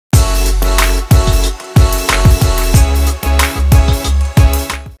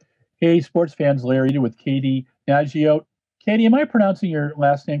Hey, sports fans, Larry Eder with Katie Nageotte. Katie, am I pronouncing your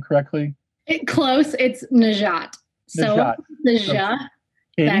last name correctly? Close. It's Nageotte. So Nageotte. So Nageotte.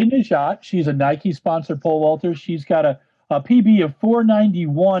 That Katie Nageotte, she's a Nike sponsored pole vaulter. She's got a PB of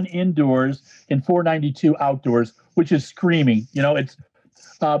 491 indoors and 492 outdoors, which is screaming. It's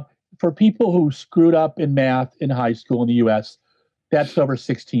uh, for people who screwed up in math in high school in the U.S., that's over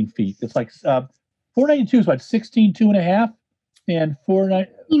 16 feet. It's like 492 is what, 16, two and a half? And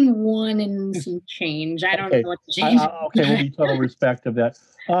 490. one and some change. I don't know Okay. what the change. Okay, we'll be total respect of that.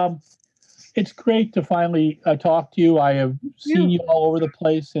 It's great to finally talk to you. I have seen you all over the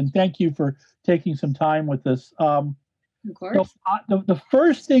place, and thank you for taking some time with us. Of course. The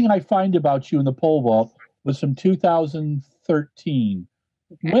first thing I find about you in the pole vault was from 2013.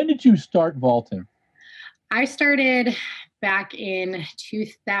 Okay. When did you start vaulting? I started back in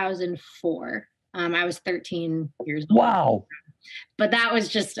 2004. I was 13 years old. Wow. But that was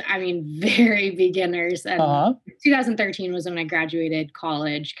just, very beginners. And 2013 was when I graduated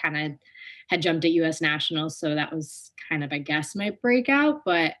college, kind of had jumped at US Nationals. So that was kind of, I guess, my breakout.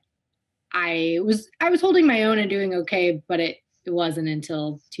 But I was holding my own and doing okay, but it wasn't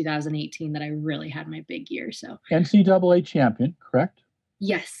until 2018 that I really had my big year. So NCAA champion, correct?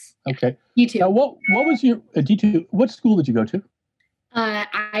 yes. Okay. D2. Now, what was your D2? What school did you go to?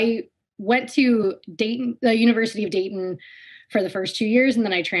 I went to Dayton, the University of Dayton, for the first 2 years, and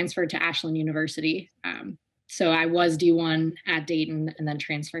then I transferred to Ashland University. So I was D1 at Dayton and then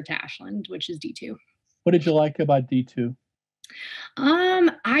transferred to Ashland, which is D2. What did you like about D2?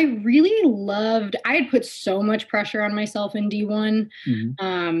 I really loved, I had put so much pressure on myself in D1.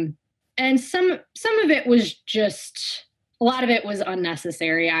 Mm-hmm. And some of it was just, a lot of it was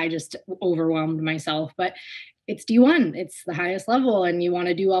unnecessary. I just overwhelmed myself, but it's D1, it's the highest level, and you want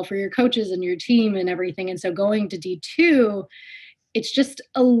to do well for your coaches and your team and everything. And so going to D2, it's just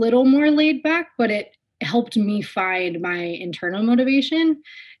a little more laid back, but it helped me find my internal motivation,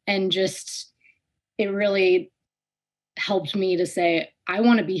 and just, it really helped me to say, I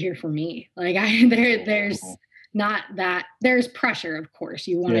want to be here for me. Like there's not that, there's pressure, of course,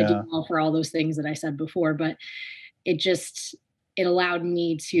 you want to do well for all those things that I said before, but it allowed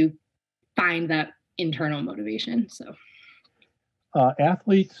me to find that internal motivation. So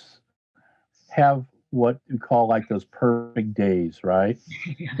athletes have what we call like those perfect days, right?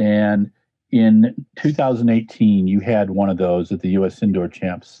 Yeah. And in 2018, you had one of those at the U.S. Indoor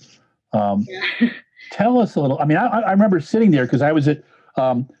Champs. Tell us a little. I remember sitting there because I was at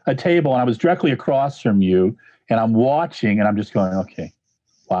a table and I was directly across from you, and I'm watching and I'm just going, okay,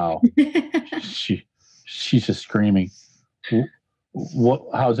 wow, she's just screaming.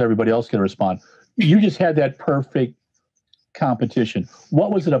 How's everybody else going to respond? You just had that perfect competition.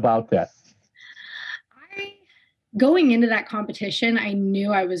 What was it about that? Going into that competition, I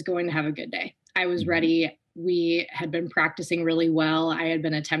knew I was going to have a good day. I was ready. We had been practicing really well. I had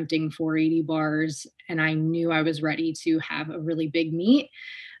been attempting 480 bars, and I knew I was ready to have a really big meet.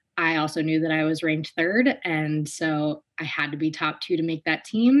 I also knew that I was ranked third, and so I had to be top 2 to make that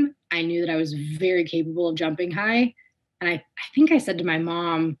team. I knew that I was very capable of jumping high. And I think I said to my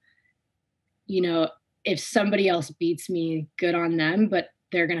mom, if somebody else beats me, good on them, but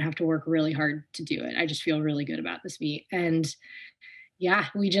they're going to have to work really hard to do it. I just feel really good about this meet. And yeah,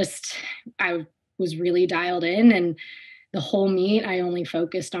 I was really dialed in, and the whole meet, I only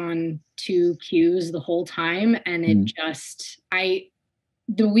focused on 2 cues the whole time. And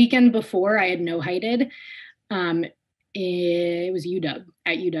the weekend before I had no heighted, it was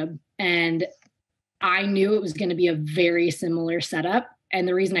at UW. And I knew it was going to be a very similar setup. And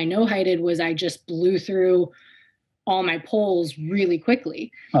the reason I no heighted was I just blew through all my poles really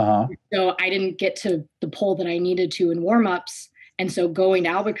quickly. So I didn't get to the pole that I needed to in warm-ups. And so going to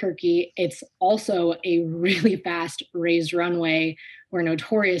Albuquerque, it's also a really fast raised runway. We're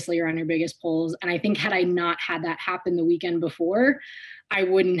notoriously around your biggest poles. And I think had I not had that happen the weekend before, I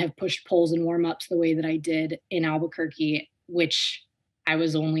wouldn't have pushed poles in warm-ups the way that I did in Albuquerque, which I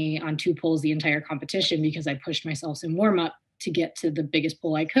was only on 2 poles the entire competition because I pushed myself in warm-up to get to the biggest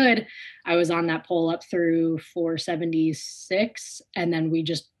pole I could. I was on that pole up through 476, and then we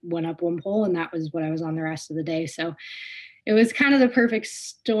just went up 1 pole, and that was what I was on the rest of the day. So it was kind of the perfect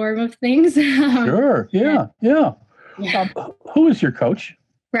storm of things. Sure. Yeah. Who is your coach?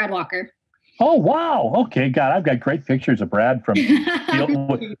 Brad Walker. Oh, wow. Okay. God, I've got great pictures of Brad from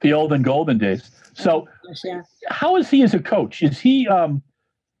the old and golden days. So how is he as a coach? Is he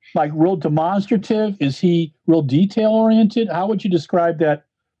like real demonstrative? Is he real detail oriented? How would you describe that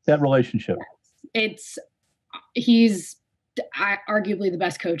relationship? He's arguably the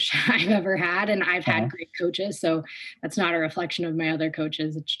best coach I've ever had. And I've had great coaches. So that's not a reflection of my other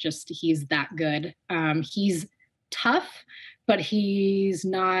coaches. It's just, he's that good. He's tough, but he's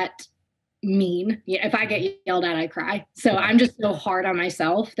not mean. Yeah, if I get yelled at, I cry. So I'm just so hard on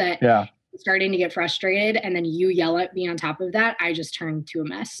myself that I'm starting to get frustrated. And then you yell at me on top of that, I just turn to a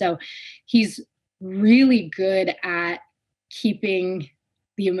mess. So he's really good at keeping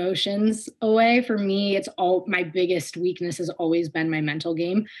the emotions away. For me, it's all, my biggest weakness has always been my mental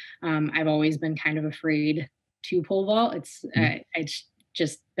game. I've always been kind of afraid to pole vault. It's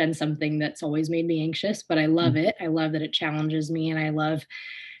just been something that's always made me anxious, but I love it. I love that it challenges me, and I love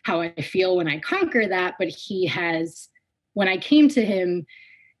how I feel when I conquer that. But he has, when I came to him,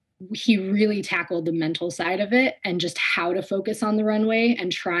 he really tackled the mental side of it and just how to focus on the runway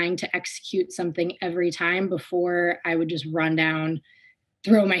and trying to execute something every time before I would just run down,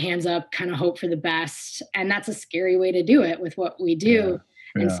 throw my hands up, kind of hope for the best. And that's a scary way to do it with what we do.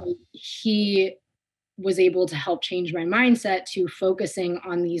 And so he was able to help change my mindset to focusing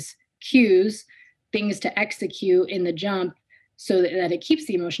on these cues, things to execute in the jump, so that it keeps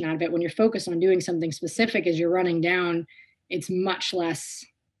the emotion out of it. When you're focused on doing something specific as you're running down, it's much less,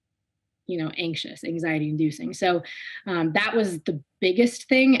 anxious, anxiety inducing. So that was the biggest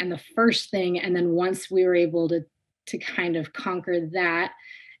thing and the first thing. And then once we were able to kind of conquer that,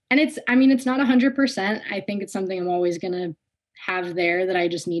 and it's not 100%. I think it's something I'm always going to have there that I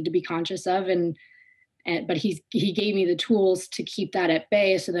just need to be conscious of. But he gave me the tools to keep that at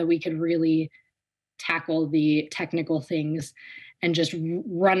bay so that we could really tackle the technical things and just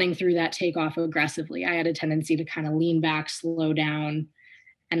running through that takeoff aggressively. I had a tendency to kind of lean back, slow down,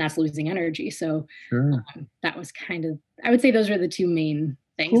 and that's losing energy. So that was kind of, I would say those are the two main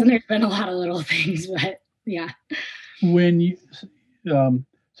things. Cool. And there's been a lot of little things, but yeah. When you,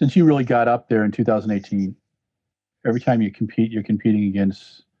 since you really got up there in 2018, every time you compete, you're competing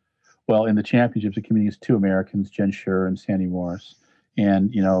against, well, in the championships, you're competing against two Americans, Jen Scher and Sandy Morris.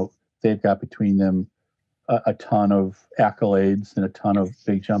 And, they've got between them a ton of accolades and a ton of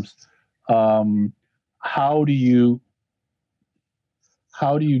big jumps. How do you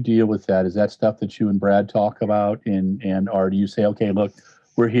deal with that? Is that stuff that you and Brad talk about, or do you say, okay, look,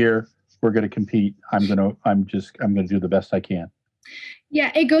 we're here, we're going to compete. I'm going to do the best I can.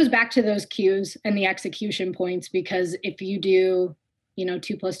 Yeah, it goes back to those cues and the execution points, because if you do, 2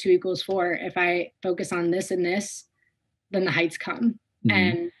 + 2 = 4, if I focus on this and this, then the heights come.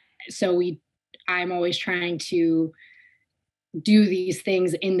 And so I'm always trying to do these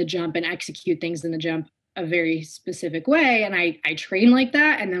things in the jump and execute things in the jump a very specific way. And I train like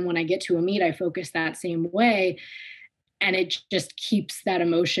that. And then when I get to a meet, I focus that same way. And it just keeps that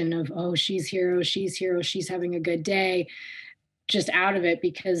emotion of, oh, she's hero, she's having a good day, just out of it.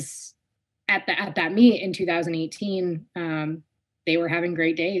 Because at that meet in 2018, they were having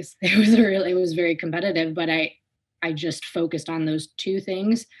great days. It was very competitive, but I just focused on those two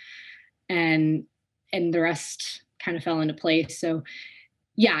things, and the rest kind of fell into place. So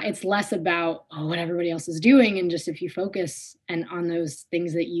yeah, it's less about what everybody else is doing, and just if you focus and on those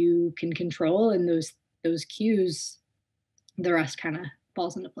things that you can control and those cues, the rest kind of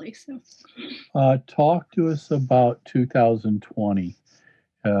falls into place. So talk to us about 2020.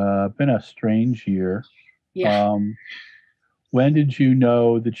 Been a strange year. Yeah. When did you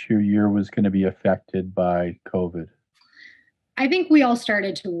know that your year was going to be affected by COVID? I think we all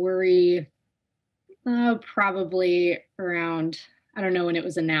started to worry probably around, I don't know when it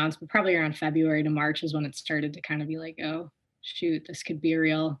was announced, but probably around February to March is when it started to kind of be like, oh, shoot, this could be a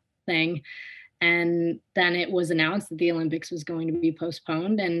real thing. And then it was announced that the Olympics was going to be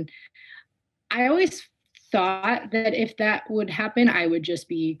postponed. And I always thought that if that would happen, I would just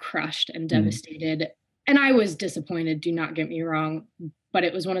be crushed and devastated. And I was disappointed, do not get me wrong. But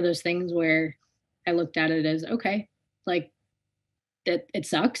it was one of those things where I looked at it as, okay, like it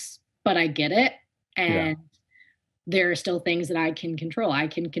sucks, but I get it. And there are still things that I can control. I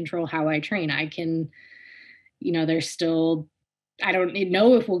can control how I train. I can, there's still, I don't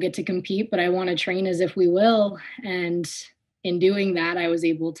know if we'll get to compete, but I want to train as if we will. And in doing that, I was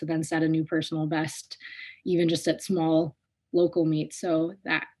able to then set a new personal best, even just at small local meets. So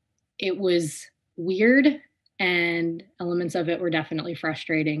that it was weird, and elements of it were definitely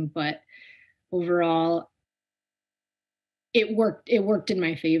frustrating, but overall it worked in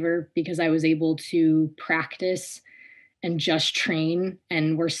my favor, because I was able to practice and just train,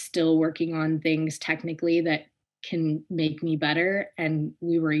 and we're still working on things technically that can make me better. And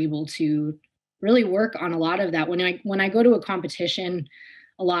we were able to really work on a lot of that. When I go to a competition,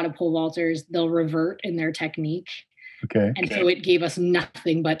 a lot of pole vaulters, they'll revert in their technique. Okay. And so it gave us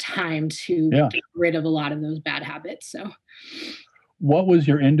nothing but time to get rid of a lot of those bad habits. So what was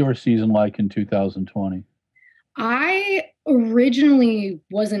your indoor season like in 2020? I originally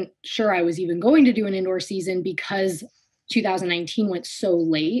wasn't sure I was even going to do an indoor season because 2019 went so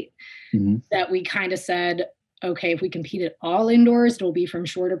late that we kind of said, okay, if we compete at all indoors, it'll be from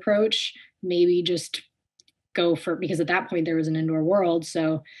short approach, maybe just go for, because at that point there was an indoor world.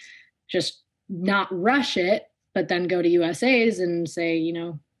 So just not rush it, but then go to USA's and say, you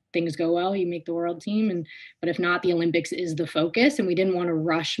know, things go well, you make the world team. But if not, the Olympics is the focus. And we didn't want to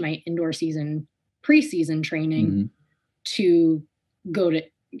rush my indoor season preseason training to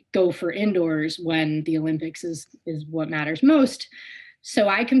go for indoors when the Olympics is what matters most. So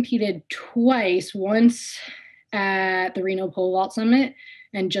I competed twice, once at the Reno Pole Vault Summit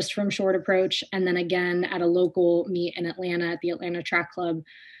and just from short approach, and then again at a local meet in Atlanta at the Atlanta Track Club,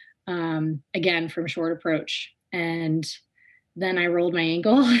 again from short approach. And then I rolled my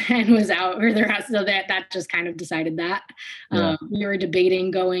ankle and was out for the rest. So that just kind of decided that. We were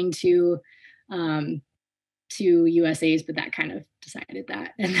debating going to USA's, but that kind of decided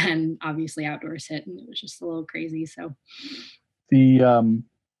that. And then obviously outdoors hit and it was just a little crazy. So did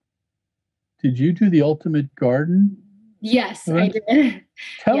you do the Ultimate Garden? Yes, I did.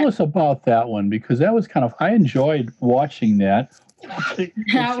 Tell us about that one, because that was I enjoyed watching that.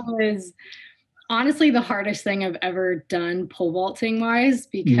 That was honestly the hardest thing I've ever done pole vaulting wise,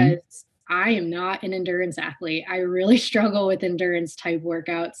 because I am not an endurance athlete. I really struggle with endurance type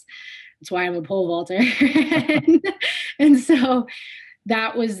workouts. That's why I'm a pole vaulter. and so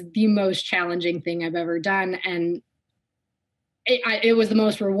that was the most challenging thing I've ever done. And it was the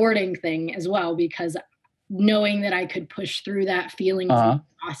most rewarding thing as well, because knowing that I could push through that feeling as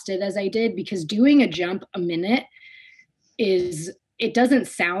exhausted as I did, because doing a jump a minute it doesn't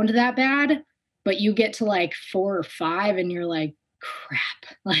sound that bad, but you get to like 4 or 5 and you're like,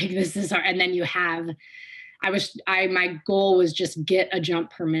 crap, like this is hard. And then my goal was just get a jump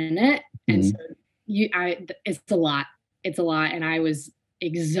per minute. And so it's a lot. And I was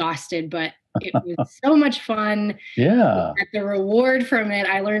exhausted, but it was so much fun. Yeah. The reward from it,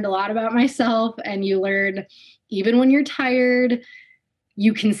 I learned a lot about myself, and you learn, even when you're tired,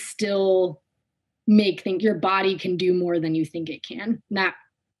 you can still think your body can do more than you think it can. And that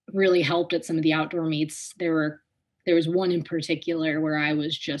really helped at some of the outdoor meets. There was one in particular where I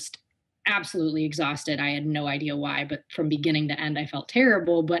was just absolutely exhausted. I had no idea why, but from beginning to end, I felt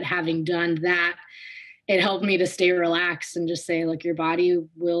terrible. But having done that, it helped me to stay relaxed and just say, look, your body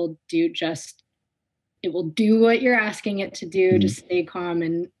will do what you're asking it to do. Just stay calm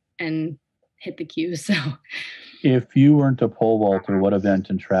and hit the cues. So if you weren't a pole vaulter, what event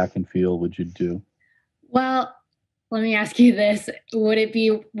in track and field would you do? Well, let me ask you this. Would it be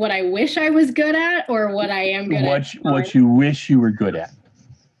what I wish I was good at, or what I am good at? What you wish you were good at?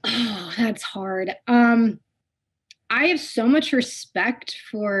 Oh, that's hard. I have so much respect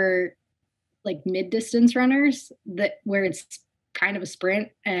for like mid-distance runners where it's kind of a sprint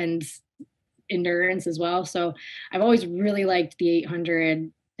and endurance as well. So I've always really liked the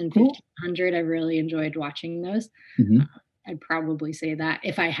 800 and 1500. I really enjoyed watching those. I'd probably say that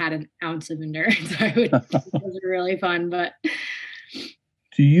if I had an ounce of endurance, it was really fun. But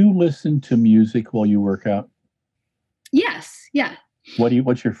do you listen to music while you work out? Yes. Yeah.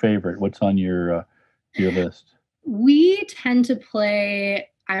 What's your favorite? What's on your list? We tend to play,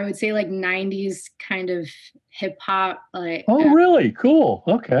 I would say, like 90s kind of hip hop, like really cool.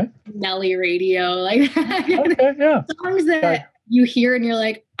 Okay. Nelly radio, like that. Okay, yeah. Songs that you hear and you're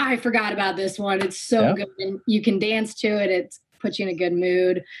like, I forgot about this one. It's so good, and you can dance to it. It puts you in a good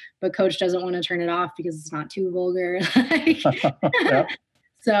mood, but coach doesn't want to turn it off because it's not too vulgar.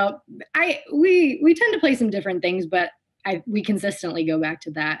 So we tend to play some different things, but we consistently go back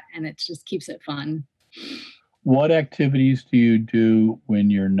to that, and it just keeps it fun. What activities do you do when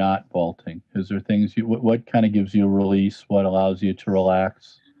you're not vaulting? Is there things what kind of gives you a release? What allows you to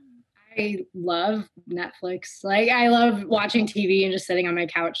relax? I love Netflix. Like, I love watching TV and just sitting on my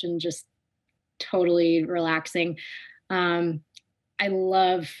couch and just totally relaxing. I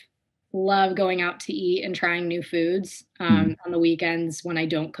love going out to eat and trying new foods on the weekends when I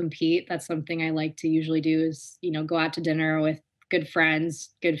don't compete. That's something I like to usually do, is, go out to dinner with good friends,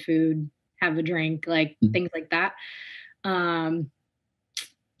 good food, have a drink, like things like that. I'd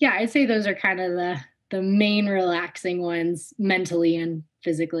say those are kind of the main relaxing ones, mentally and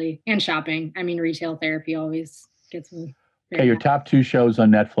physically, and shopping. I mean, retail therapy always gets me. Okay, your top 2 shows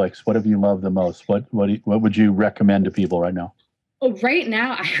on Netflix. What have you loved the most? What would you recommend to people right now? Oh, right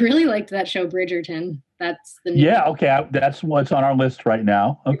now, I really liked that show Bridgerton. That's the new Yeah, okay. That's what's on our list right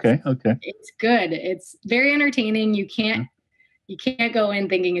now. Okay, okay. It's good. It's very entertaining. You can't go in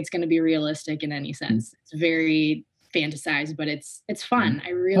thinking it's going to be realistic in any sense. It's very fantasized, but it's fun. I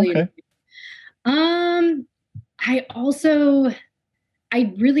really enjoy it.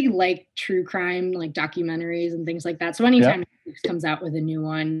 I really like true crime, like documentaries and things like that. So anytime Netflix comes out with a new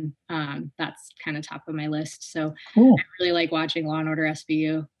one, that's kind of top of my list. So cool. I really like watching Law and Order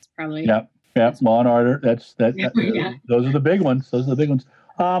SVU. It's probably Law and Order. Those are the big ones. Those are the big ones.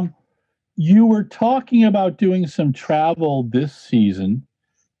 You were talking about doing some travel this season,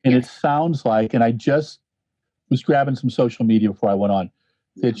 and it sounds like, and I just was grabbing some social media before I went on,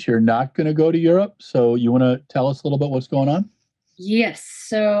 that you're not going to go to Europe. So you want to tell us a little bit what's going on? Yes.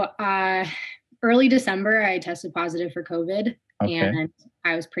 So early December, I tested positive for COVID, and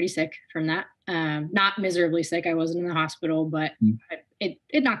I was pretty sick from that. Not miserably sick. I wasn't in the hospital, but it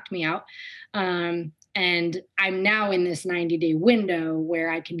knocked me out. And I'm now in this 90-day window where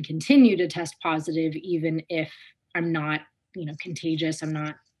I can continue to test positive, even if I'm not, contagious. I'm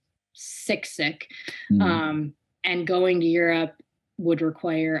not sick. And going to Europe would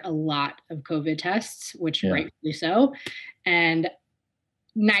require a lot of COVID tests, which rightfully so. And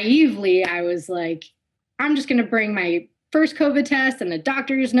naively, I was like, I'm just going to bring my first COVID test and a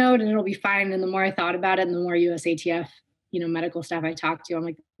doctor's note and it'll be fine. And the more I thought about it and the more USATF, medical staff I talked to, I'm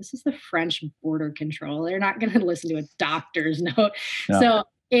like, this is the French border control. They're not going to listen to a doctor's note. No. So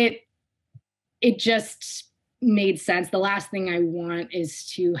it just made sense. The last thing I want is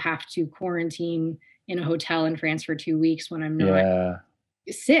to have to quarantine in a hotel in France for 2 weeks when I'm not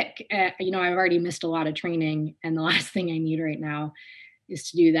sick. I've already missed a lot of training, and the last thing I need right now is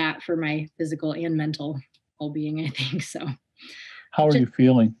to do that for my physical and mental well-being, I think. So how are you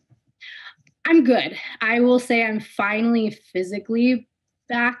feeling? I'm good. I will say I'm finally physically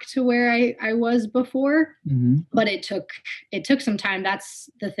back to where I was before, but it took some time. That's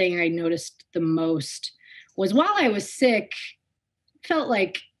the thing I noticed the most was while I was sick, felt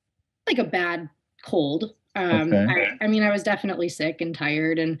like a bad cold. I was definitely sick and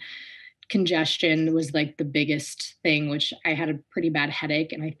tired, and congestion was like the biggest thing, which I had a pretty bad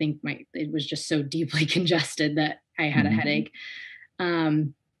headache. And I think it was just so deeply congested that I had a headache.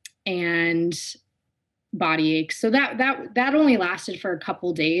 And body aches. So that only lasted for a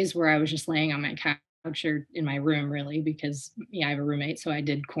couple days where I was just laying on my couch or in my room, really, because I have a roommate. So I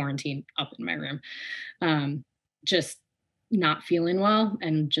did quarantine up in my room, just not feeling well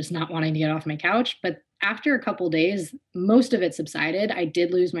and just not wanting to get off my couch. But after a couple days, most of it subsided. I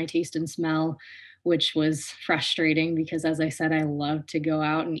did lose my taste and smell, which was frustrating because, as I said, I love to go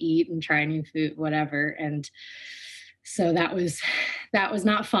out and eat and try new food, whatever. And so that was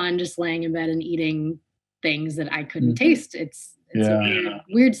not fun, just laying in bed and eating things that I couldn't taste. It's a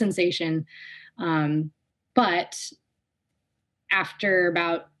weird sensation. But after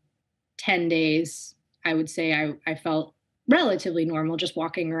about 10 days, I would say I felt relatively normal, just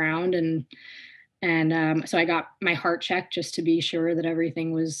walking around. And so I got my heart checked just to be sure that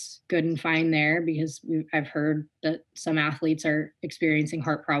everything was good and fine there, because I've heard that some athletes are experiencing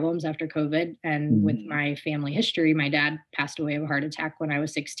heart problems after COVID. And with my family history, my dad passed away of a heart attack when I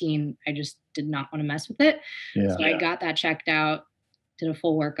was 16. I just did not want to mess with it. So I got that checked out, did a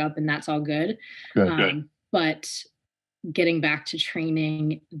full workup, and that's all good. Good. But getting back to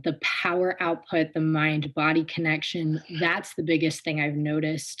training, the power output, the mind-body connection, that's the biggest thing I've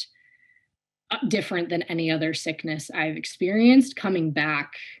noticed different than any other sickness I've experienced. Coming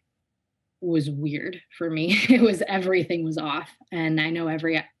back was weird for me. Everything was off. And I know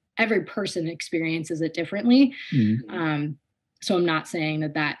every person experiences it differently. So I'm not saying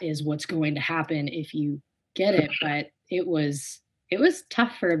that is what's going to happen if you get it, but it was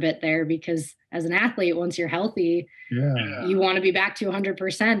tough for a bit there, because as an athlete, once you're healthy, you want to be back to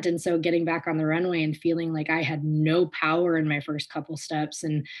 100%. And so getting back on the runway and feeling like I had no power in my first couple steps,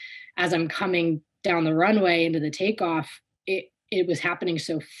 and as I'm coming down the runway into the takeoff, it was happening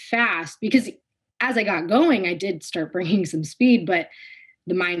so fast, because as I got going, I did start bringing some speed, but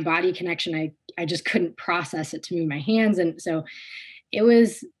the mind-body connection, I just couldn't process it to move my hands. And so it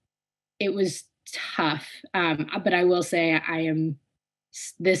was tough. But I will say I am,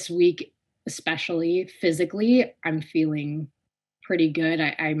 this week, especially physically, I'm feeling pretty good.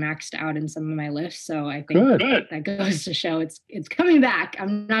 I maxed out in some of my lifts. So I think that goes to show it's coming back.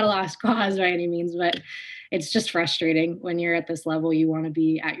 I'm not a lost cause by any means, but it's just frustrating when you're at this level. You want to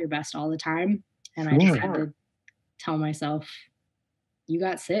be at your best all the time. And I just had to tell myself, you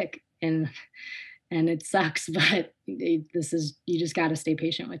got sick, and it sucks, but you just got to stay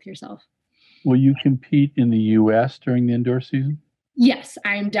patient with yourself. Will you compete in the U.S. during the indoor season? Yes,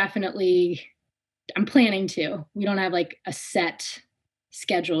 I'm definitely. I'm planning to. We don't have like a set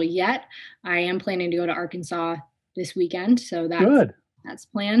schedule yet. I am planning to go to Arkansas this weekend, so that's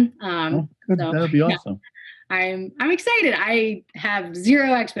plan. Good. So, That'll be awesome. I'm excited. I have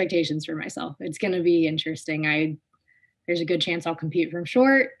zero expectations for myself. It's going to be interesting. There's a good chance I'll compete from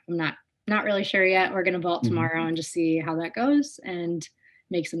short. I'm not really sure yet. We're going to vault tomorrow and just see how that goes and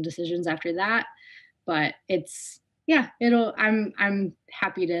make some decisions after that. But I'm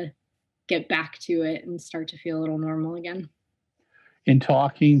happy to get back to it and start to feel a little normal again. In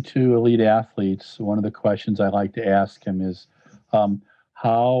talking to elite athletes, one of the questions I like to ask them is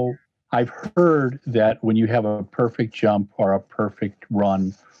how I've heard that when you have a perfect jump or a perfect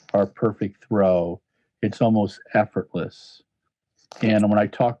run or a perfect throw, it's almost effortless. And when I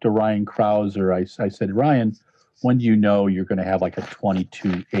talked to Ryan Krauser, I said, Ryan, when do you know you're going to have like a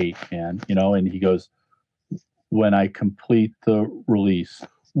 22.8, man? And he goes, when I complete the release.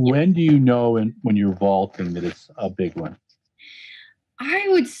 When do you know when you're vaulting that it's a big one? I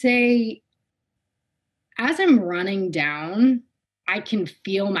would say as I'm running down, I can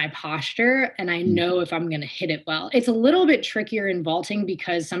feel my posture and I know if I'm going to hit it well. It's a little bit trickier in vaulting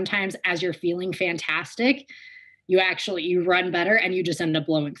because sometimes as you're feeling fantastic, you run better and you just end up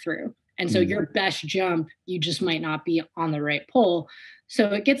blowing through. And so your best jump, you just might not be on the right pole. So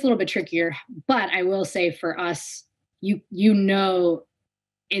it gets a little bit trickier. But I will say for us, in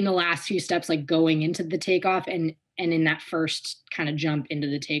the last few steps, like going into the takeoff and in that first kind of jump into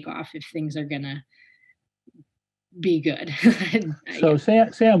the takeoff, if things are going to be good. So say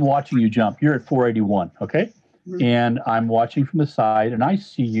I'm watching you jump. You're at 481, okay? And I'm watching from the side and I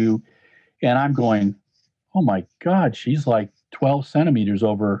see you and I'm going, oh my God, she's like 12 centimeters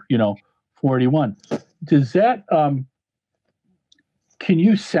over, 481. Does that, can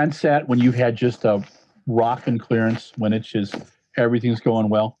you sense that when you've had just a rockin' clearance, when it's just, everything's going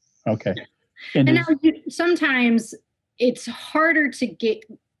well? Okay. And now sometimes it's harder to get,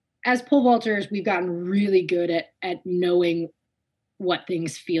 as pole vaulters, we've gotten really good at knowing what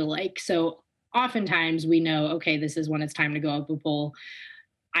things feel like. So oftentimes we know, okay, this is when it's time to go up a pole.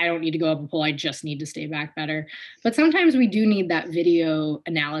 I don't need to go up a pole. I just need to stay back better. But sometimes we do need that video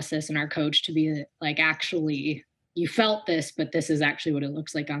analysis and our coach to be like, actually, you felt this, but this is actually what it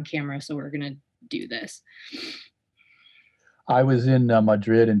looks like on camera. So we're going to do this. I was in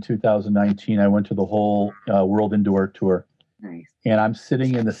Madrid in 2019. I went to the whole World Indoor Tour. Nice. And I'm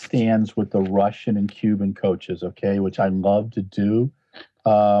sitting in the stands with the Russian and Cuban coaches, okay, which I love to do.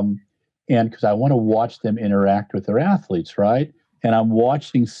 And because I want to watch them interact with their athletes, right? And I'm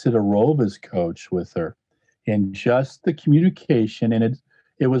watching Sidorov's coach with her, and just the communication. And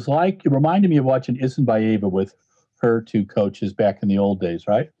it reminded me of watching Isinbayeva with her two coaches back in the old days,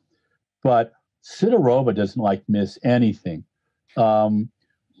 right? But Sidorova doesn't miss anything.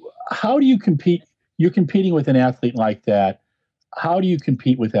 How do you compete? You're competing with an athlete like that. How do you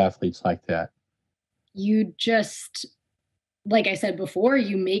compete with athletes like that? You just, like I said before,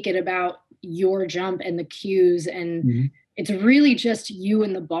 you make it about your jump and the cues, and it's really just you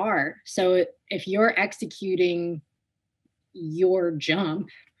and the bar. So if you're executing your jump,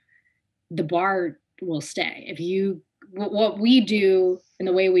 the bar will stay. What we do and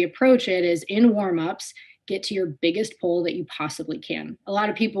the way we approach it is in warm-ups, get to your biggest pole that you possibly can. A lot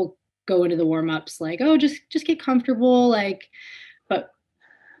of people go into the warm-ups like, oh, just get comfortable, but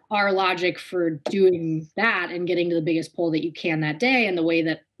our logic for doing that and getting to the biggest pole that you can that day, and the way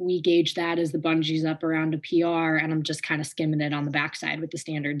that we gauge that is the bungee's up around a PR, and I'm just kind of skimming it on the backside with the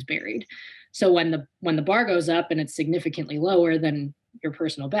standards buried. So when the bar goes up and it's significantly lower than your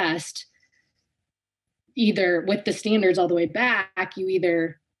personal best, either with the standards all the way back, you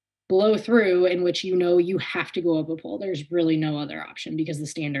either blow through, in which you have to go up a pole. There's really no other option because the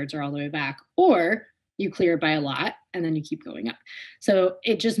standards are all the way back, or you clear it by a lot and then you keep going up. So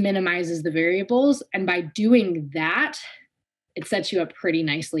it just minimizes the variables. And by doing that, it sets you up pretty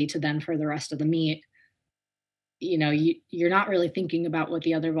nicely to then for the rest of the meet, you're not really thinking about what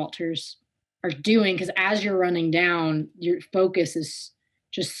the other vaulters are doing, because as you're running down, your focus is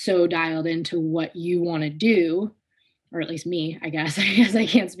just so dialed into what you want to do, or at least me, I guess I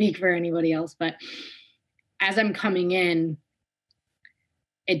can't speak for anybody else. But as I'm coming in,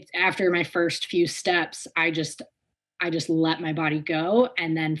 after my first few steps, I just let my body go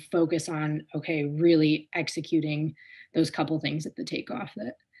and then focus on, okay, really executing those couple things at the takeoff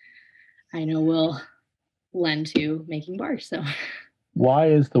that I know will lend to making bars. So why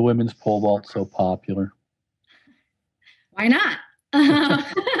is the women's pole vault so popular? Why not?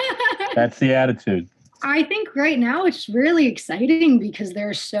 That's the attitude. I think right now it's really exciting because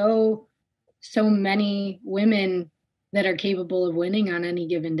there's so many women that are capable of winning on any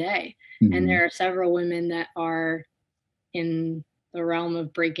given day. Mm-hmm. And there are several women that are in the realm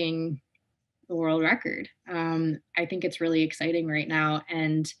of breaking the world record. I think it's really exciting right now.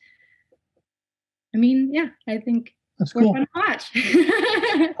 And I mean, yeah, I think that's we're cool. fun to watch.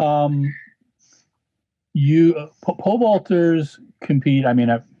 Pole vaulters compete. I mean,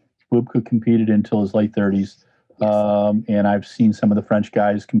 Bubka competed until his late 30s. Yes. And I've seen some of the French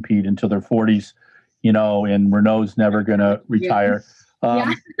guys compete until their 40s, and Renault's never going to retire.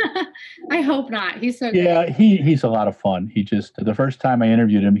 Yeah. I hope not. He's so great. Yeah, he's a lot of fun. The first time I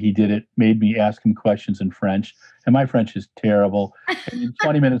interviewed him, made me ask him questions in French, and my French is terrible. And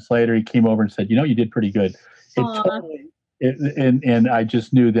 20 minutes later, he came over and said, you did pretty good. And I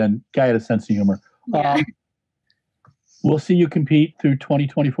just knew then, guy had a sense of humor. Yeah. We'll see you compete through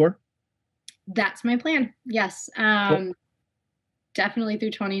 2024? That's my plan. Yes. Cool. Definitely through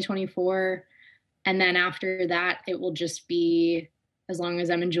 2024. And then after that, it will just be, as long as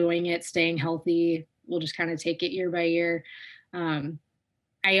I'm enjoying it, staying healthy, we'll just kind of take it year by year.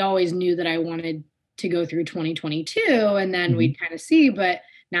 I always knew that I wanted to go through 2022 and then we'd kind of see, but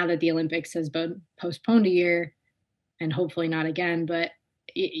now that the Olympics has been postponed a year and hopefully not again, but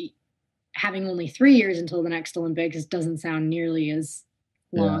having only 3 years until the next Olympics doesn't sound nearly as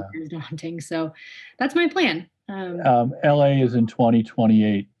long or as daunting. So that's my plan. LA is in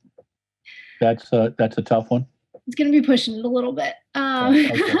 2028. That's a tough one. It's going to be pushing it a little bit.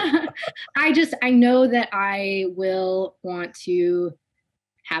 Okay. I know that I will want to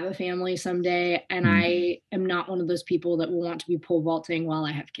have a family someday, and I am not one of those people that will want to be pole vaulting while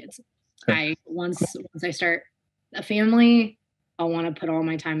I have kids. Okay. Once I start a family, I'll want to put all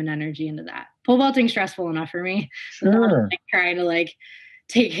my time and energy into that. Pole vaulting's stressful enough for me. Sure. Trying to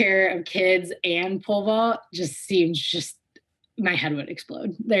take care of kids and pole vault seems my head would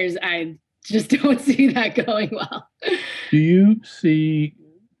explode. I just don't see that going well. Do you see,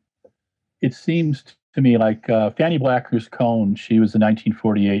 it seems to me like Fanny Blackhurst-Cohn, she was a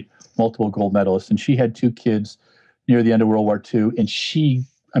 1948 multiple gold medalist, and she had 2 kids near the end of World War II, and she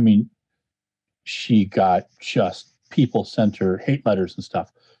got just people sent her hate letters and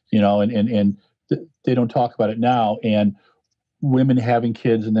stuff, and they don't talk about it now, and women having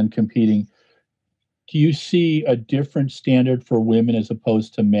kids and then competing. Do you see a different standard for women as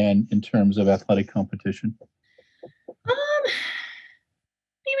opposed to men in terms of athletic competition?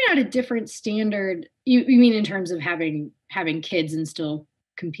 Maybe not a different standard. You mean in terms of having kids and still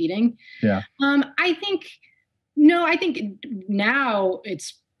competing? Yeah. I think now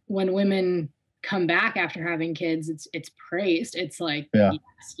it's when women come back after having kids, it's praised. It's like, yes,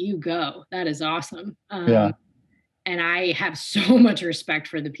 you go. That is awesome. And I have so much respect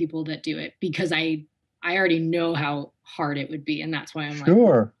for the people that do it because I already know how hard it would be. And that's why I'm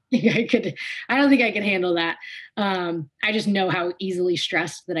sure. I don't think I could handle that. I just know how easily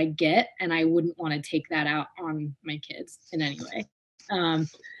stressed that I get, and I wouldn't want to take that out on my kids in any way.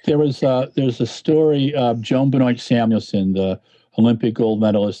 There's a story of Joan Benoit Samuelson, the Olympic gold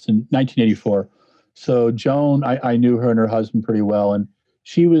medalist in 1984. So Joan, I knew her and her husband pretty well, and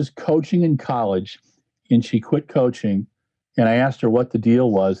she was coaching in college, and she quit coaching. And I asked her what the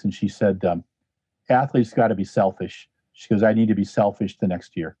deal was, and she said, athletes got to be selfish. She goes, I need to be selfish the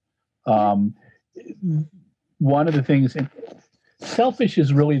next year. One of the things, selfish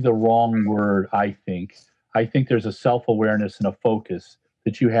is really the wrong word, I think. I think there's a self-awareness and a focus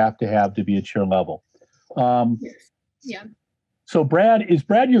that you have to be at your level. Yeah. So is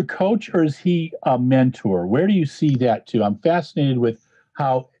Brad your coach or is he a mentor? Where do you see that too? I'm fascinated with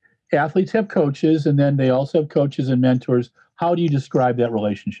how athletes have coaches and then they also have coaches and mentors. How do you describe that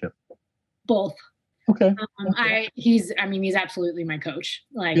relationship? Both. Okay. He's absolutely my coach.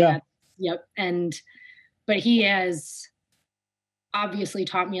 Yep. But he has obviously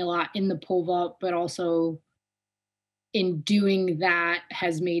taught me a lot in the pole vault, but also in doing that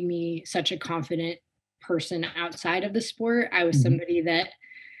has made me such a confident person outside of the sport. I was somebody that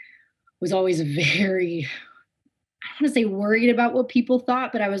was always very, I don't want to say worried about what people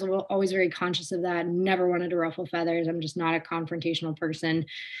thought, but I was always very conscious of that. Never wanted to ruffle feathers. I'm just not a confrontational person.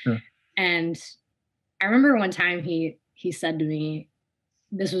 Sure. And I remember one time he said to me,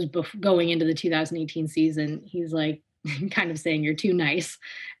 this was going into the 2018 season, he's like, kind of saying, you're too nice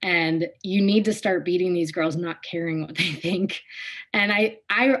and you need to start beating these girls, not caring what they think. And I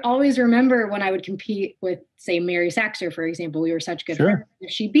always remember when I would compete with, say, Mary Saxer, for example, we were such good friends.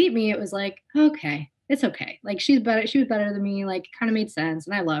 If she beat me, it was like, okay, it's okay. She was better than me. Kind of made sense.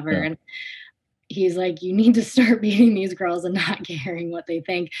 And I love her. Yeah. And he's like, you need to start beating these girls and not caring what they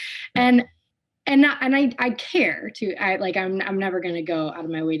think. And I care too. I'm never going to go out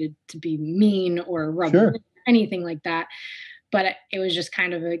of my way to be mean or rub. Sure. anything like that. But it was just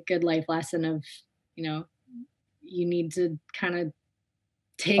kind of a good life lesson of, you know, you need to kind of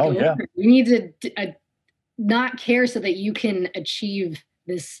take over. Yeah. You need to not care so that you can achieve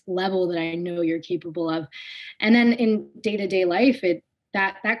this level that I know you're capable of. And then in day-to-day life,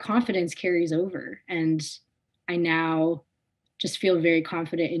 that confidence carries over. And I now just feel very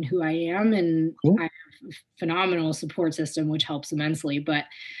confident in who I am. And Cool. I have a phenomenal support system, which helps immensely. But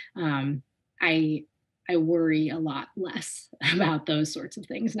I worry a lot less about those sorts of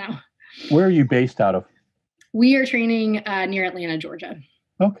things now. Where are you based out of? We are training near Atlanta, Georgia.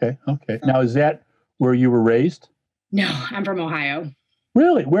 Okay. Now, is that where you were raised? No, I'm from Ohio.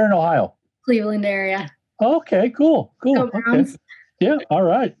 Really? Where in Ohio? Cleveland area. Okay, cool. Okay. Yeah, all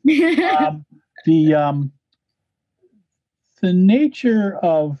right. The nature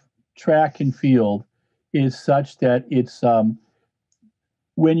of track and field is such that it's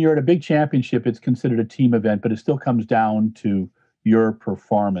when you're at a big championship, it's considered a team event, but it still comes down to your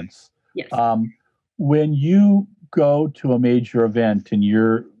performance. Yes. When you go to a major event and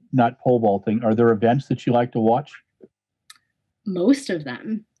you're not pole vaulting, are there events that you like to watch? Most of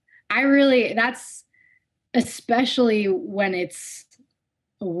them. That's especially when it's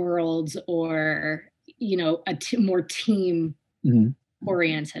a worlds or, you know, a more team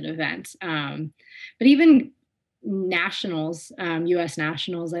oriented event. But even nationals, US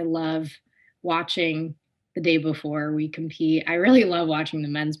nationals, I love watching the day before we compete. I really love watching the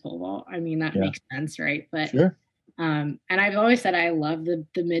men's pole vault. I mean, that makes sense, right? But sure. And I've always said I love the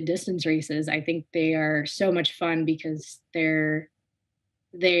mid distance races. I think they are so much fun because they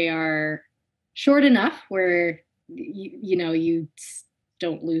are short enough where you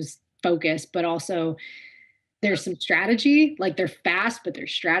don't lose focus, but also there's some strategy. Like they're fast, but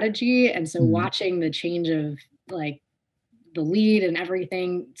there's strategy. And so watching the change of like the lead and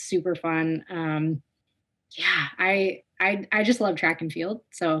everything, super fun. I just love track and field.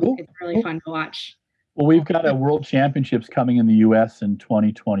 So it's really fun to watch. Well, we've got a World Championships coming in the U.S. in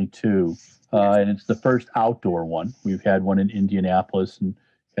 2022, and it's the first outdoor one. We've had one in Indianapolis and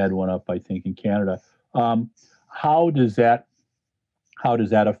had one up, I think, in Canada. How does that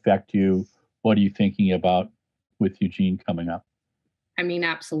affect you? What are you thinking about with Eugene coming up? I mean,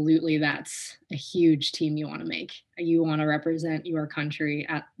 absolutely. That's a huge team you want to make. You want to represent your country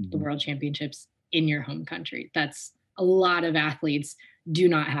at the World Championships in your home country. That's a lot of athletes do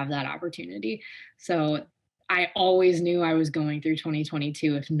not have that opportunity. So I always knew I was going through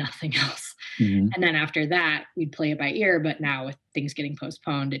 2022, if nothing else. And then after that, we'd play it by ear. But now with things getting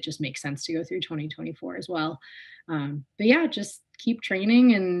postponed, it just makes sense to go through 2024 as well. But yeah, just keep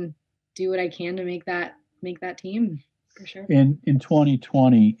training and do what I can to make that team for sure. In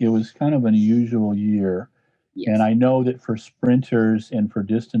 2020, it was kind of an unusual year. Yes. And I know that for sprinters and for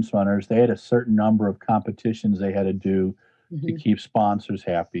distance runners, they had a certain number of competitions they had to do to keep sponsors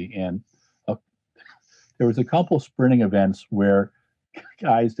happy. And there was a couple sprinting events where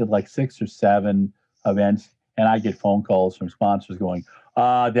guys did like 6 or 7 events, and I get phone calls from sponsors going,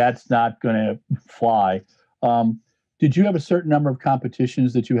 that's not going to fly. Did you have a certain number of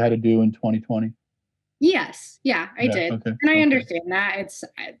competitions that you had to do in 2020? Yes. Yeah, I did. Okay. And I understand that. It's,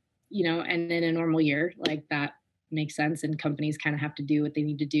 and in a normal year, like that makes sense. And companies kind of have to do what they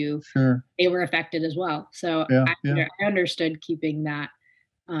need to do. Sure. They were affected as well. So I understood keeping that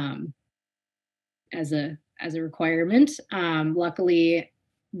as a requirement. Luckily,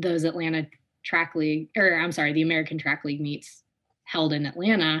 those Atlanta track league, the American Track League meets held in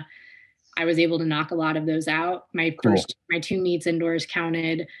Atlanta, I was able to knock a lot of those out. My 2 meets indoors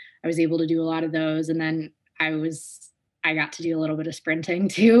counted. I was able to do a lot of those. And then I got to do a little bit of sprinting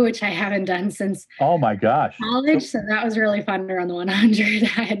too, which I haven't done since my gosh college. So that was really fun to run the 100. I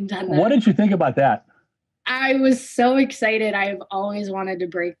hadn't done that. What did you think about that? I was so excited. I've always wanted to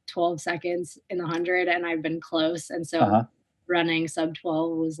break 12 seconds in the 100, and I've been close. And so running sub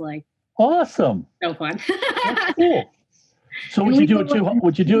 12 was like awesome. So fun. That's cool. So would you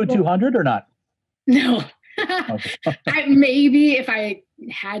do a 200 or not? No. Maybe if I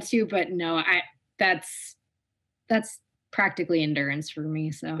had to, but no, that's practically endurance for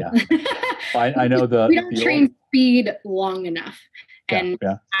me. So I know we don't train speed long enough. And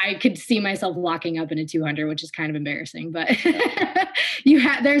I could see myself locking up in a 200, which is kind of embarrassing, but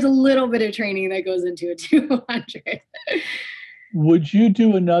there's a little bit of training that goes into a 200. Would you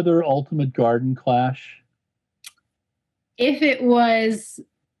do another Ultimate Garden Clash? If it was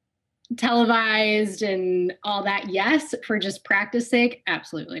televised and all that, yes. For just practice sake,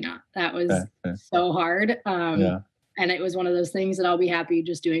 absolutely not. That was so hard. And And it was one of those things that I'll be happy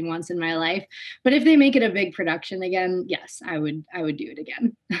just doing once in my life. But if they make it a big production again, yes, I would do it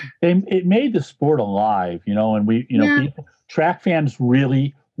again. It made the sport alive, and people, track fans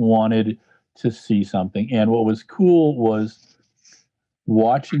really wanted to see something. And what was cool was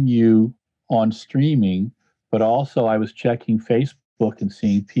watching you on streaming, but also I was checking Facebook and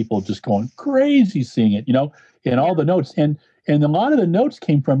seeing people just going crazy seeing it, and all the notes. And a lot of the notes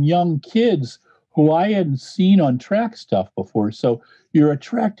came from young kids who I hadn't seen on track stuff before. So you're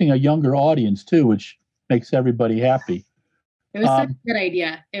attracting a younger audience too, which makes everybody happy. It was such a good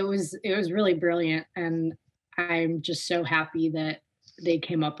idea. It was really brilliant. And I'm just so happy that they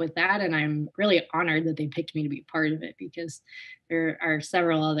came up with that. And I'm really honored that they picked me to be part of it, because there are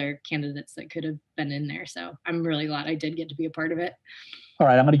several other candidates that could have been in there. So I'm really glad I did get to be a part of it. All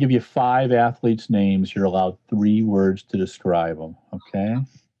right, I'm going to give you 5 athletes' names. You're allowed 3 words to describe them. Okay.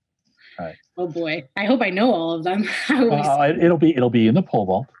 All right. Oh boy, I hope I know all of them. It'll be in the pole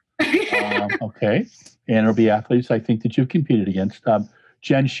vault. Okay, and it'll be athletes I think that you've competed against.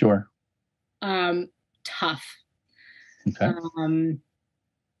 Jen Shore. Tough. Okay.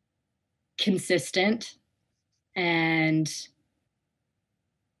 Consistent and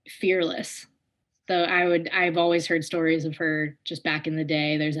fearless. Though I've always heard stories of her just back in the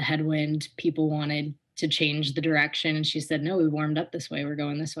day. There's a headwind. People wanted to change the direction, and she said, "No, we warmed up this way. We're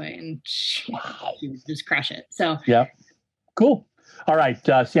going this way," and she would just crush it. So yeah, cool. All right,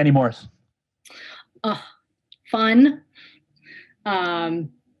 Sandy Morris. Fun,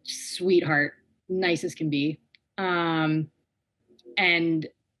 sweetheart, nice as can be, and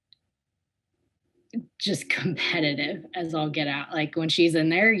just competitive as all get out. Like when she's in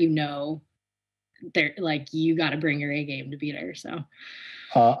there, they're like, you got to bring your A game to beat her. So,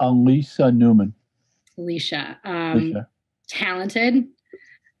 Alicia Newman. Alicia. Talented,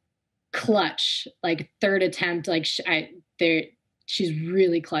 clutch, like third attempt. Like she's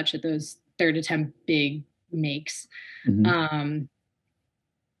really clutch at those third attempt big makes. And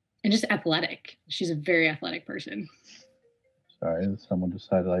just athletic. She's a very athletic person. Sorry, someone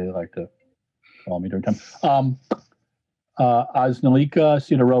decided I like to call me during time. Osnalika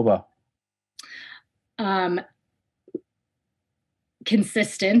Sidorova.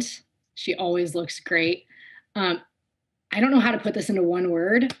 Consistent. She always looks great. I don't know how to put this into one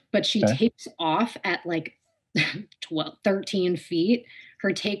word, but she takes off at like 13 feet.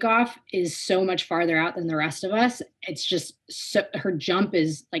 Her takeoff is so much farther out than the rest of us. It's just her jump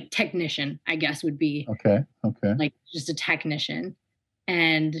is like technician, I guess would be. Okay. Like just a technician.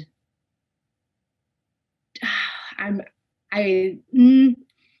 And I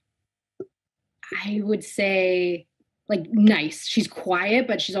would say like nice. She's quiet,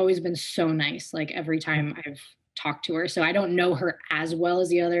 but she's always been so nice. Like every time I've talked to her. So I don't know her as well as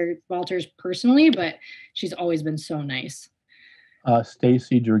the other vaulters personally, but she's always been so nice.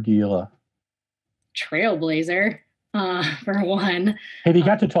 Stacy Dragila. Trailblazer, for one. Have you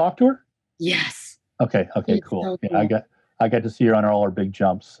got to talk to her? Yes. Okay, cool. So cool. Yeah, I got to see her on all her big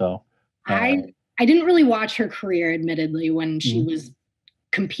jumps. So I didn't really watch her career, admittedly, when she was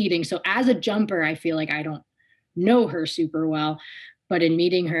competing. So as a jumper, I feel like I don't know her super well, but in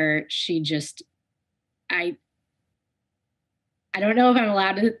meeting her, she just, I don't know if I'm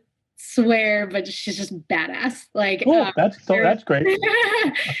allowed to swear, but she's just badass. Like, cool. That's great.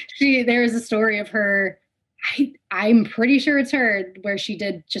 There was a story of her. I'm pretty sure it's her, where she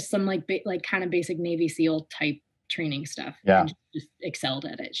did just some like kind of basic Navy SEAL type training stuff. Yeah, and she just excelled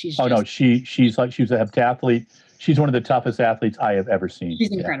at it. She's a heptathlete. She's one of the toughest athletes I have ever seen.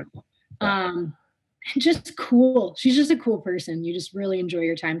 She's incredible. And just cool. She's just a cool person. You just really enjoy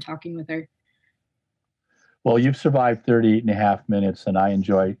your time talking with her. Well, you've survived 38 and a half minutes, and I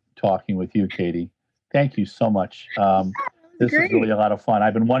enjoy talking with you, Katie. Thank you so much. This is really a lot of fun.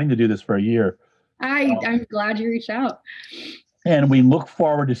 I've been wanting to do this for a year. I'm glad you reached out. And we look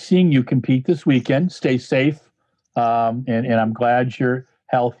forward to seeing you compete this weekend. Stay safe. And I'm glad you're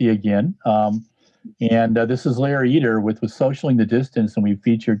healthy again. This is Larry Eder with Socialing the Distance, and we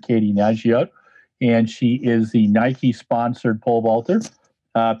featured Katie Nageotte, and she is the Nike-sponsored pole vaulter.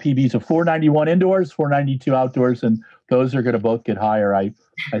 PBs of 491 indoors, 492 outdoors, and those are going to both get higher. I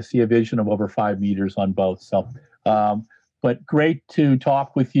see a vision of over 5 meters on both. So, but great to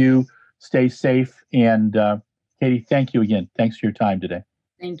talk with you. Stay safe. And Katie, thank you again. Thanks for your time today.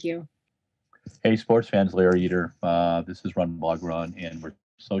 Thank you. Hey, sports fans, Larry Eder. This is RunBlogRun, and we're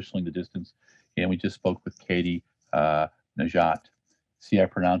Socialing the Distance. And we just spoke with Katie Nageotte. See, I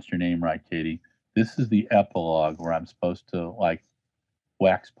pronounced your name right, Katie. This is the epilogue where I'm supposed to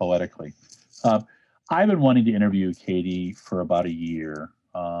wax poetically. I've been wanting to interview Katie for about a year.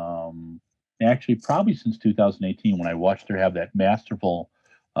 actually probably since 2018 when I watched her have that masterful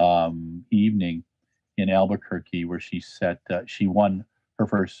evening in Albuquerque where she won her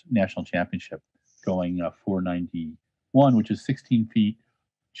first national championship going 491, which is 16 feet,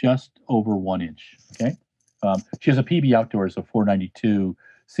 just over 1 inch. Okay. She has a PB outdoors of 492,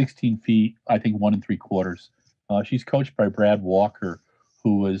 16 feet, I think 1 3/4. She's coached by Brad Walker,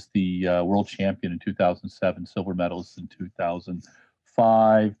 who was the world champion in 2007, silver medalist in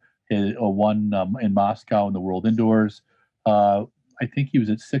 2005, won in Moscow in the world indoors. I think he was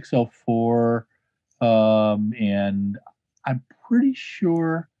at 604, and I'm pretty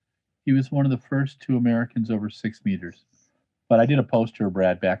sure he was one of the first 2 Americans over 6 meters. But I did a poster of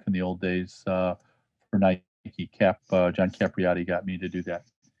Brad back in the old days for Nike. John Capriati got me to do that,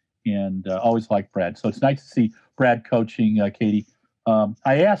 and always liked Brad. So it's nice to see Brad coaching Katie.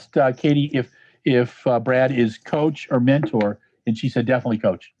 I asked Katie if Brad is coach or mentor, and she said definitely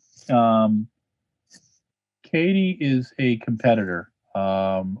coach. Katie is a competitor,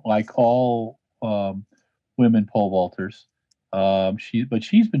 like all women pole vaulters. But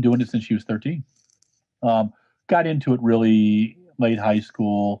she's been doing it since she was 13. Got into it really late high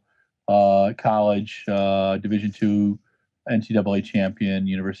school, college, Division II, NCAA champion,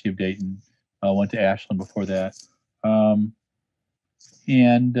 University of Dayton. Went to Ashland before that.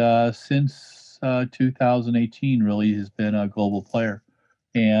 And since 2018, really has been a global player.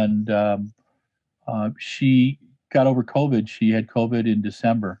 And she got over COVID. She had COVID in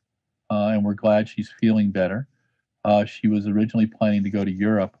December, and we're glad she's feeling better. She was originally planning to go to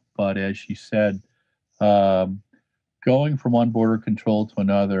Europe, but as she said, going from one border control to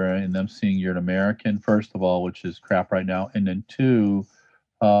another and them seeing you're an American, first of all, which is crap right now, and then two,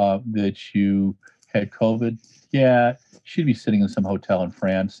 that you had COVID, yeah, she'd be sitting in some hotel in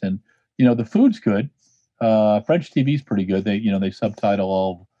France. And, the food's good. French TV's pretty good. They subtitle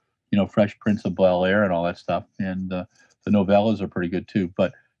all, Fresh Prince of Bel-Air and all that stuff. And the novellas are pretty good too.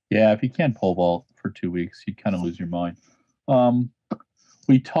 But yeah, if you can't pole vault for 2 weeks, you kind of lose your mind.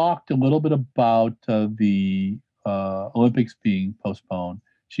 We talked a little bit about the Olympics being postponed.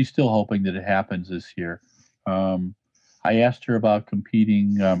 She's still hoping that it happens this year. I asked her about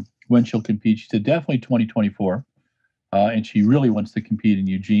competing, when she'll compete. She said definitely 2024. And she really wants to compete in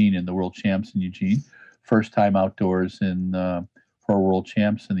Eugene in the World Champs in Eugene. First time outdoors for World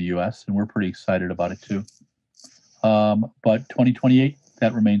Champs in the U.S., and we're pretty excited about it too. But 2028,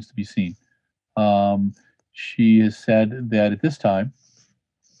 that remains to be seen. She has said that at this time,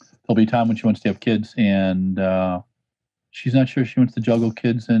 there'll be a time when she wants to have kids, and she's not sure she wants to juggle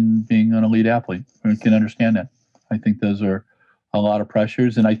kids and being an elite athlete. I can understand that. I think those are a lot of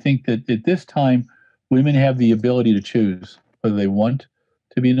pressures, and I think that at this time, women have the ability to choose whether they want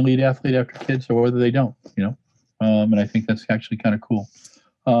to be an elite athlete after kids or whether they don't, and I think that's actually kind of cool.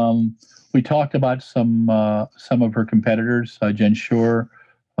 We talked about some of her competitors, Jen Shore,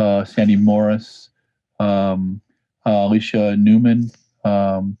 Sandy Morris, Alicia Newman,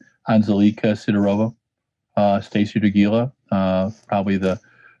 Anzelika Sidorova, Stacy Degila, probably the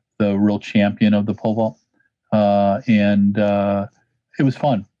real champion of the pole vault. And it was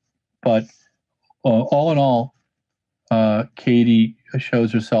fun. But all in all, Katie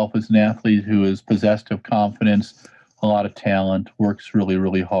shows herself as an athlete who is possessed of confidence, a lot of talent, works really,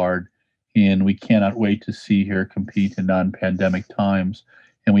 really hard, and we cannot wait to see her compete in non-pandemic times,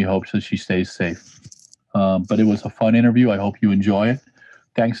 and we hope that she stays safe. But it was a fun interview. I hope you enjoy it.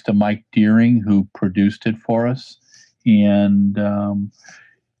 Thanks to Mike Deering, who produced it for us. And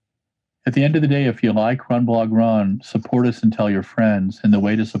at the end of the day, if you like Run Blog Run, support us and tell your friends. And the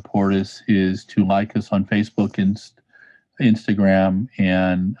way to support us is to like us on Facebook, Instagram,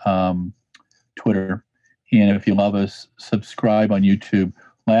 and Twitter. And if you love us, subscribe on YouTube.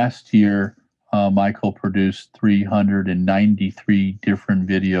 Last year, Michael produced 393 different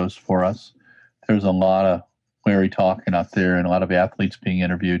videos for us. There's a lot of Larry talking out there and a lot of athletes being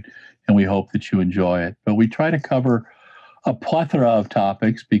interviewed, and we hope that you enjoy it. But we try to cover a plethora of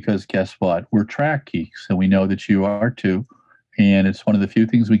topics because guess what? We're track geeks, and we know that you are too. And it's one of the few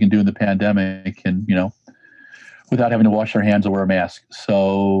things we can do in the pandemic and, without having to wash our hands or wear a mask.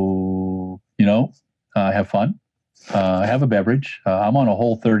 So, have fun, have a beverage. I'm on a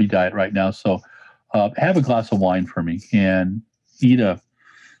Whole30 diet right now. So have a glass of wine for me and eat a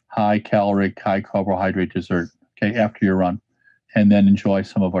high caloric, high carbohydrate dessert, okay, after your run, and then enjoy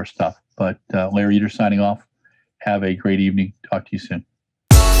some of our stuff. But Larry Eder signing off. Have a great evening. Talk to you soon.